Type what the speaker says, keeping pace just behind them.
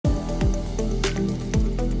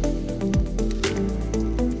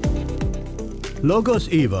LOGOS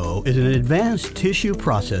EVO is an advanced tissue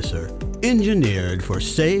processor engineered for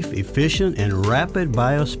safe, efficient, and rapid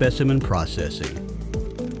biospecimen processing.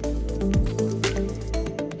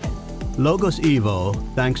 LOGOS EVO,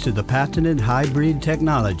 thanks to the patented hybrid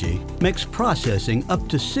technology, makes processing up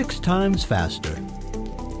to 6 times faster.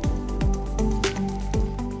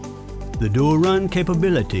 The dual-run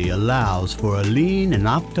capability allows for a lean and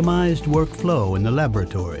optimized workflow in the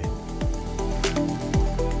laboratory.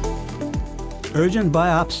 Urgent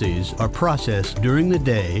biopsies are processed during the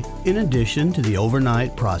day in addition to the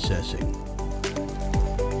overnight processing.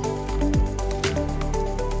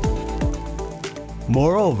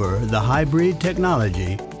 Moreover, the hybrid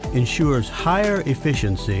technology ensures higher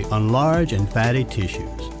efficiency on large and fatty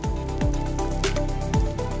tissues.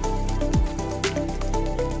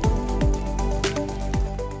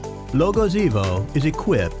 LOGOS EVO is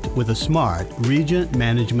equipped with a smart REAGENT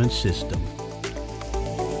management system.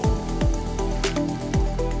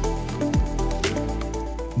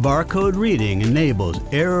 Barcode reading enables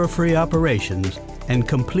error-free operations and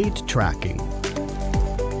complete tracking.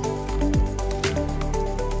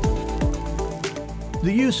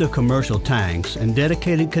 The use of commercial tanks and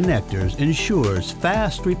dedicated connectors ensures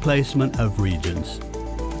fast replacement of reagents.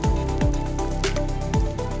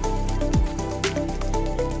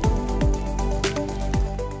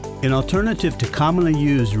 In alternative to commonly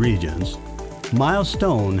used reagents,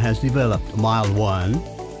 Milestone has developed Mile 1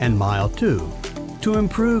 and Mile 2 to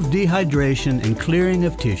improve dehydration and clearing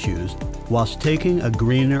of tissues whilst taking a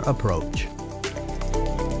greener approach.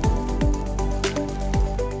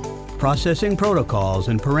 Processing protocols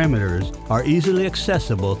and parameters are easily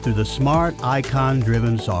accessible through the smart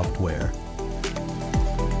icon-driven software.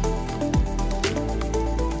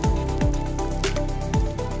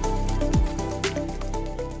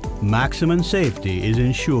 Maximum safety is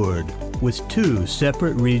ensured with 2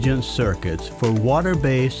 separate reagent circuits for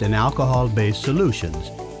water-based and alcohol-based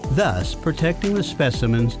solutions, thus protecting the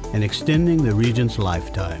specimens and extending the reagent's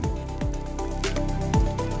lifetime.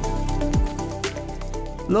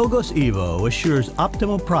 LOGOS EVO assures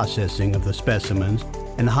optimal processing of the specimens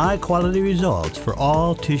and high-quality results for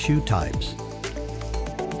all tissue types.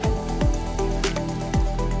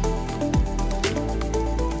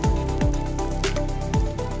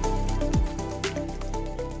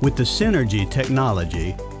 With the Synergy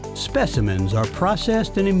technology, specimens are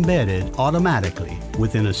processed and embedded automatically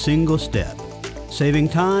within a single step, saving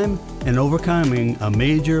time and overcoming a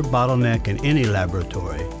major bottleneck in any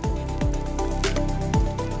laboratory.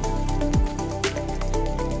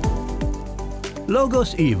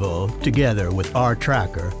 LOGOS EVO, together with our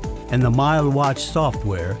tracker and the MileWatch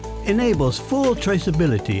software, enables full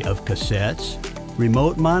traceability of cassettes,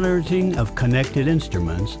 remote monitoring of connected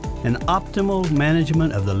instruments, and optimal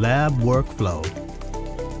management of the lab workflow.